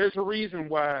there's a reason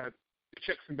why the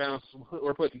checks and balances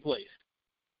were put in place.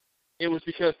 It was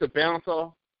because to balance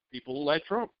off people like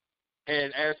Trump.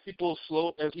 And as he's been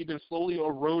slowly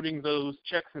eroding those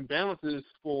checks and balances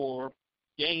for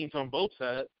gains on both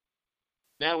sides,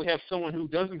 now we have someone who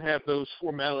doesn't have those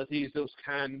formalities, those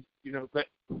kind, that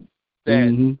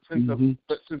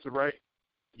sense of right.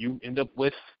 You end up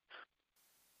with,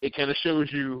 it kind of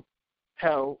shows you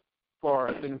how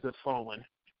far things have fallen.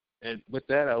 And with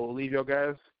that, I will leave y'all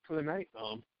guys for the night.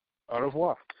 Au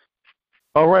revoir.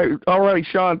 All right,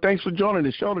 Sean. Thanks for joining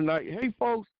the show tonight. Hey,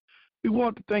 folks, we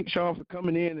want to thank Sean for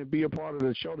coming in and be a part of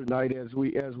the show tonight as we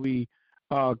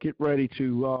get ready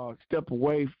to step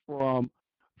away from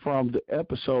the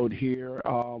episode here.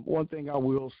 One thing I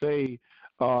will say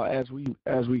as we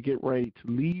get ready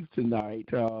to leave tonight,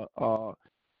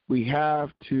 we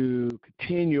have to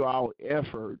continue our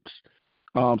efforts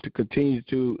to continue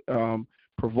to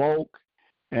provoke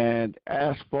and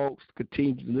ask folks to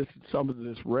continue to listen to some of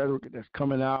this rhetoric that's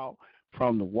coming out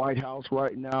from the White House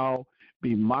right now.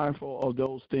 Be mindful of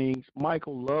those things.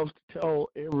 Michael loves to tell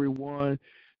everyone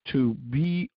to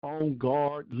be on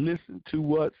guard, listen to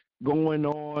what's going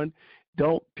on,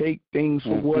 don't take things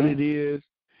for what it is,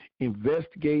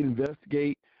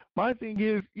 investigate. My thing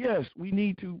is, yes, we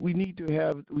need to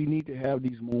have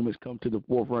these moments come to the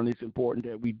forefront. It's important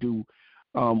that we do.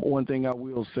 One thing I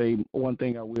will say,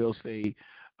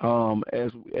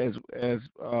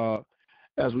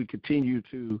 as we continue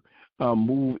to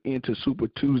move into Super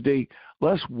Tuesday,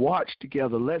 let's watch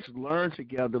together, let's learn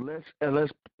together,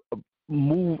 let's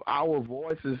move our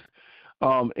voices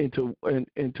into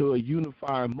a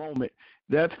unifying moment.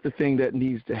 That's the thing that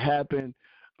needs to happen.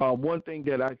 One thing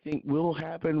that I think will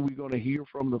happen, we're going to hear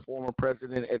from the former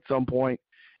president at some point,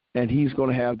 and he's going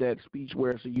to have that speech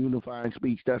where it's a unifying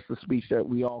speech. That's the speech that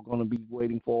we all going to be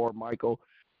waiting for, Michael,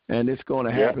 and it's going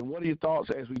to happen. What are your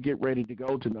thoughts as we get ready to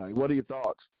go tonight? What are your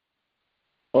thoughts?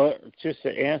 Well, just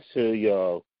to answer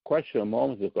your question a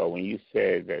moment ago when you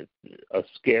said that a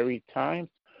scary time,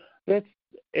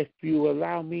 if you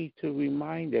allow me to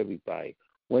remind everybody,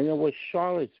 when it was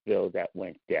Charlottesville that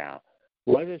went down,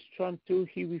 what does Trump do?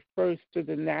 He refers to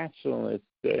the nationalists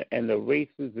and the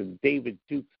racists and David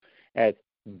Dukes as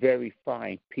very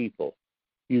fine people.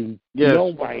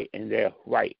 Nobody in their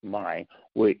right mind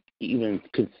would even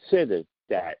consider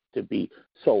that to be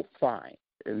so fine,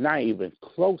 not even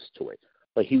close to it.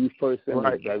 But he refers to them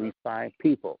as very fine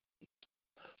people.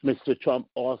 Mr. Trump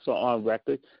also on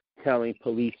record telling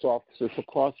police officers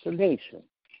across the nation,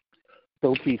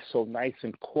 don't be so nice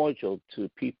and cordial to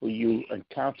people you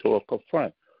encounter or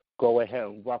confront. Go ahead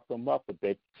and rough them up a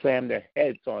bit, slam their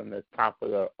heads on the top of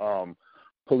the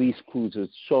police cruisers,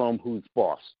 show them who's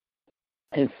boss,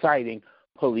 inciting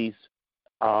police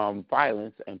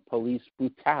violence and police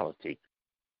brutality.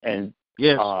 And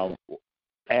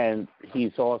and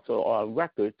he's also on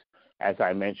record, as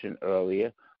I mentioned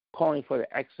earlier, calling for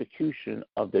the execution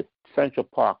of the Central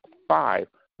Park Five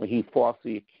when he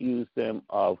falsely accused them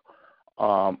of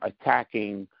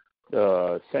attacking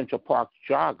the Central Park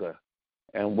jogger,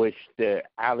 in which the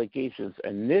allegations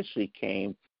initially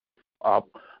came up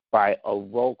by a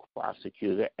rogue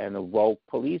prosecutor and a rogue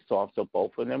police officer,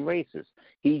 both of them racist.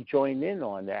 He joined in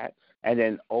on that and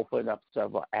then opened up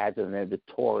several ads and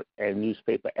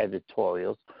newspaper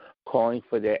editorials calling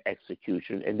for their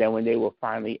execution. And then when they were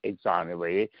finally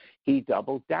exonerated, he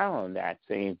doubled down on that,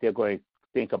 saying they're going to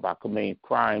think about committing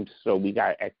crimes, so we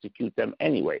got to execute them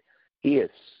anyway. He is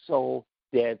so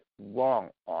dead wrong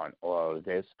on all of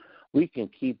this. We can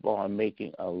keep on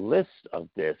making a list of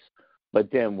this,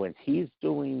 but then what he's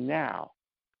doing now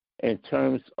in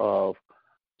terms of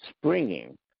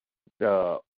springing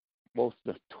the most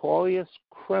notorious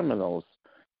criminals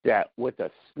that with a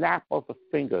snap of a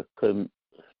finger could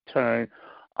turn,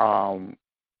 I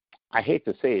hate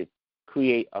to say it,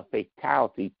 create a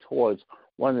fatality towards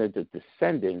one of the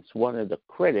descendants, one of the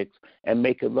critics, and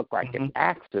make it look like an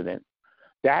accident.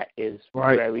 That is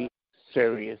very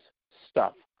serious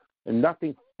stuff. And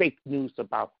nothing fake news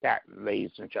about that,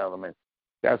 ladies and gentlemen.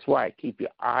 That's why keep your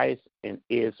eyes and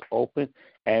ears open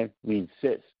and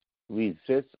resist.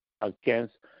 Resist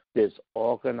against this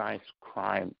organized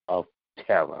crime of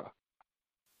terror.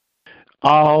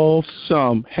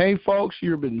 Awesome. Hey, folks,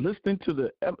 you've been listening to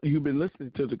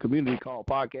the Community Call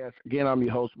podcast. Again, I'm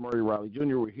your host, Murray Riley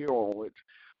Jr. We're here on with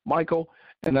Michael,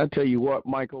 and I tell you what,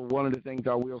 Michael, one of the things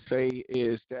I will say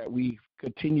is that we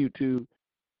continue to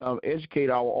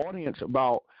educate our audience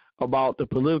about the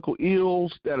political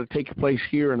ills that are taking place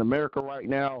here in America right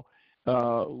now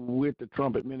with the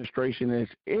Trump administration.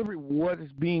 What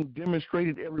is being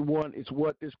demonstrated, everyone, is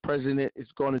what this president is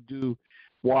going to do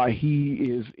while he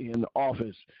is in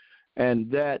office. And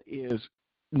that is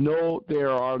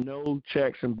there are no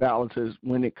checks and balances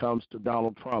when it comes to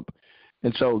Donald Trump.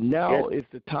 And so now is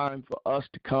the time for us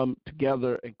to come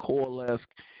together and coalesce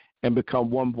and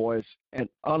become one voice and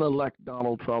unelect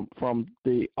Donald Trump from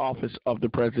the office of the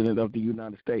President of the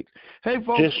United States. Hey,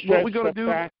 folks, what we're going to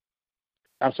do...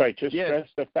 Stress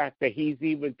the fact that he's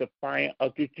even defiant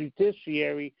of the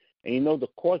judiciary. And, the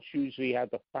courts usually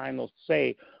have the final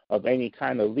say of any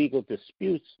kind of legal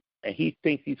disputes, and he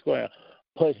thinks he's going to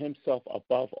put himself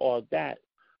above all that.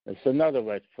 It's another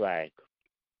red flag.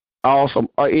 Awesome.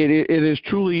 It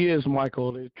truly is,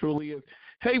 Michael. It truly is.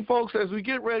 Hey, folks, as we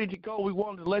get ready to go, we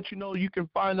wanted to let you know you can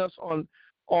find us on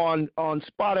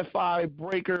Spotify,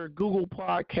 Breaker, Google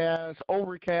Podcasts,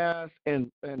 Overcast,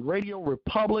 and Radio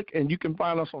Republic, and you can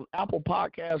find us on Apple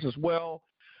Podcasts as well.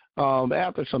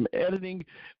 After some editing,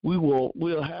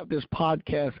 we'll have this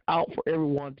podcast out for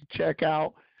everyone to check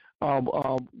out.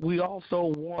 We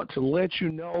also want to let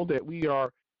you know that we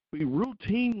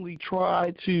routinely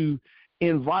try to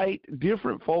invite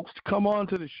different folks to come on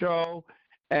to the show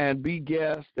and be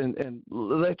guests and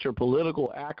let your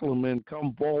political acumen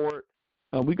come forward.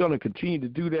 We're going to continue to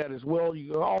do that as well.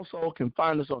 You also can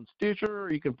find us on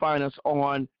Stitcher. You can find us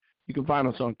on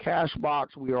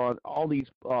Cashbox. We are on all these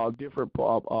different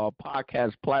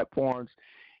podcast platforms.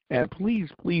 And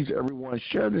please, everyone,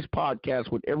 share this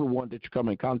podcast with everyone that you come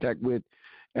in contact with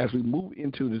as we move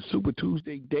into the Super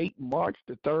Tuesday date, March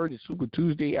the 3rd. It's Super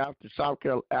Tuesday after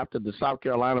the South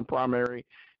Carolina primary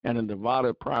and the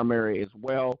Nevada primary as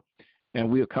well. And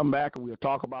we'll come back and we'll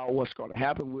talk about what's going to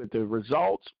happen with the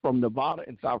results from Nevada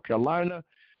and South Carolina.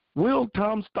 Will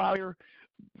Tom Steyer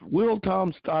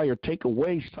take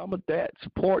away some of that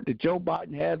support that Joe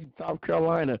Biden has in South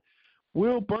Carolina?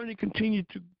 Will Bernie continue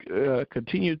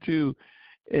to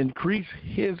increase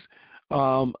his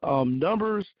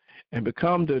numbers and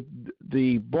become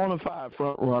the bona fide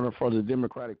front runner for the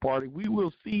Democratic Party? We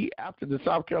will see after the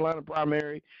South Carolina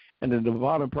primary and the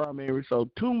Nevada primary. So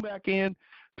tune back in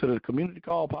to the Community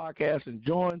Call podcast and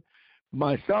join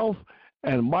myself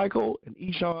and Michael and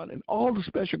Eshawn and all the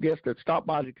special guests that stop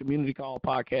by the Community Call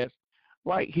podcast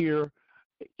right here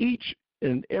each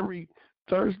and every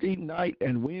Thursday night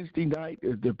and Wednesday night.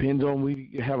 It depends on when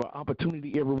you have an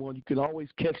opportunity, everyone. You can always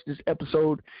catch this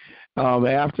episode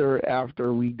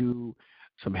after we do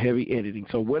some heavy editing.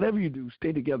 So whatever you do,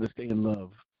 stay together, stay in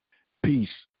love. Peace.